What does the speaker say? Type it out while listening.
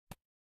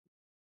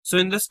So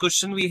in this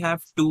question, we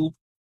have two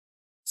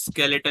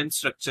skeleton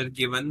structure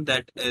given,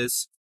 that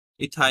is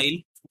ethyl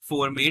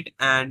formate,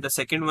 and the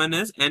second one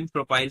is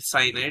N-propyl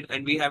cyanide,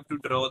 and we have to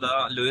draw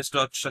the Lewis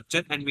dot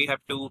structure, and we have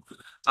to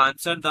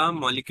answer the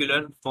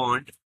molecular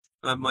bond,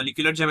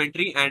 molecular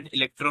geometry and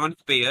electron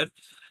pair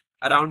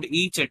around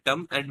each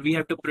atom, and we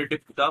have to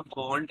predict the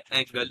bond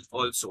angle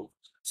also.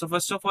 So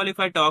first of all, if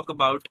I talk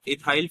about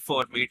ethyl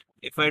formate,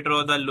 if I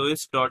draw the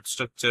Lewis dot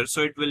structure,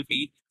 so it will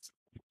be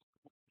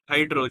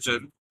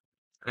hydrogen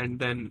and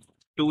then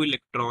 2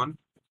 electron,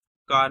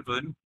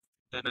 carbon,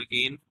 then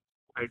again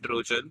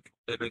hydrogen,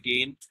 then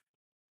again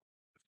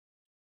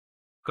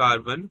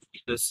carbon.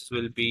 This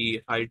will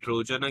be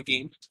hydrogen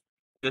again.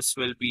 This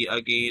will be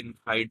again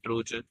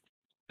hydrogen,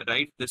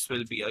 right? This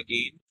will be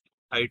again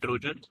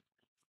hydrogen.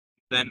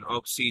 Then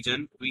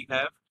oxygen we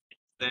have.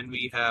 Then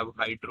we have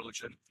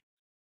hydrogen.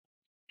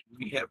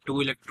 We have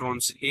 2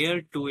 electrons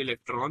here, 2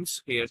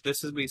 electrons here.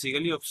 This is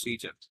basically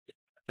oxygen,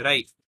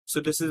 right? So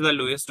this is the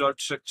Lewis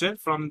dot structure.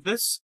 From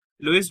this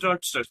Lewis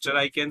dot structure,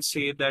 I can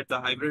say that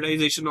the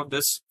hybridization of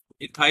this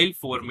ethyl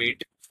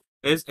formate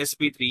is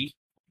sp3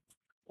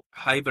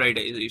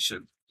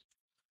 hybridization.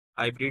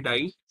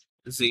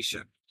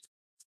 Hybridization.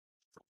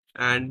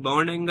 And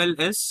bond angle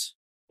is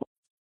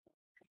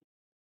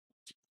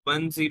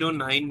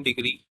 109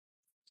 degree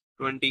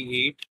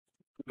 28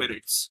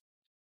 minutes.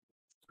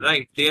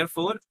 Right.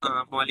 Therefore,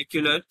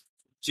 molecular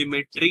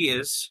geometry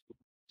is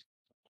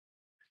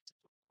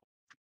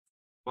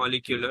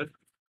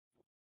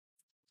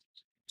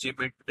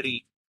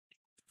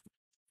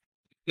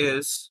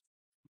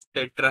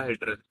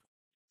tetrahedral.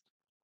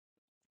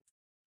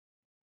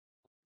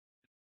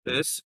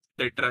 Is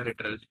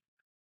tetrahedral.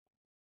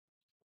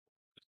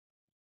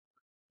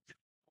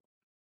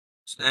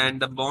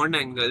 And the bond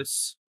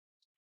angles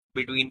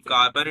between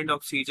carbon and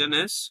oxygen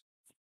is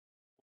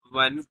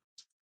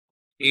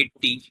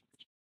 180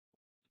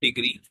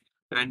 degree,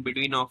 and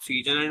between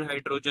oxygen and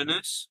hydrogen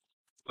is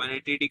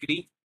 180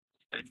 degree,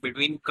 and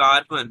between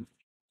carbon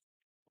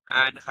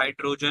and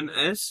hydrogen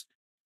is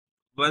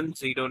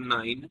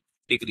 109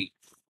 degree.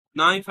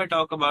 Now if I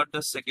talk about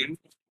the second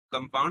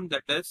compound,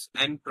 that is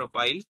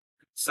N-propyl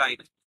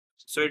cyanide,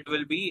 so it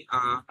will be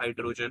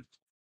hydrogen,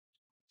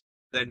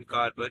 then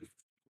carbon,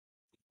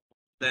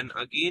 then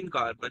again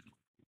carbon,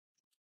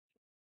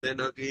 then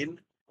again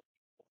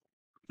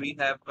we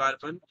have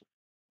carbon,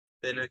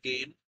 then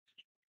again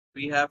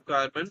we have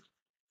carbon.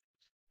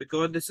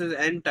 Because this is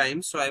N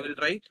times, so I will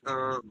write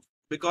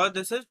because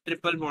this is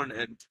triple bond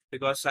N,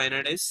 because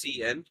cyanide is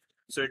Cn,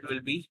 so it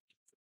will be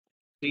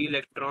 3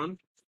 electron,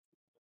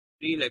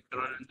 3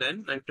 electron, and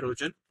then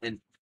nitrogen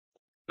N.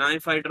 Now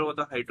if I draw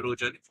the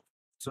hydrogen,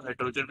 so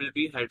hydrogen will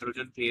be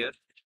hydrogen here,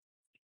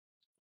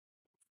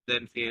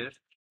 then here,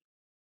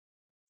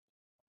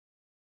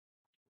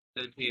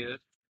 then here,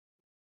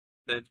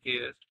 then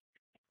here,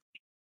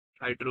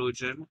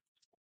 hydrogen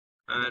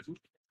and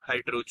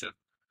hydrogen.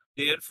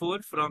 Therefore,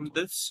 from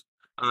this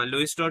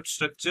Lewis dot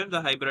structure,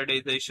 the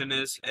hybridization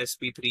is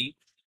sp3.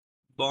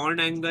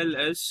 Bond angle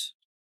is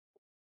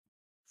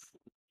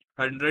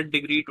 100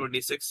 degree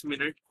 26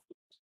 minute.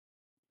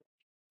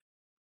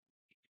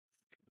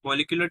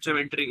 Molecular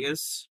geometry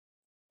is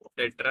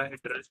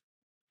tetrahedral.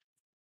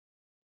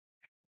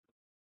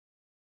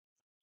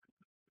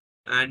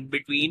 And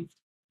between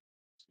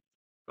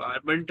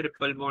carbon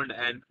triple bond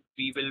and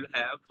we will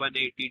have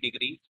 180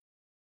 degree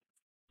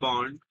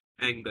bond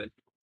angle.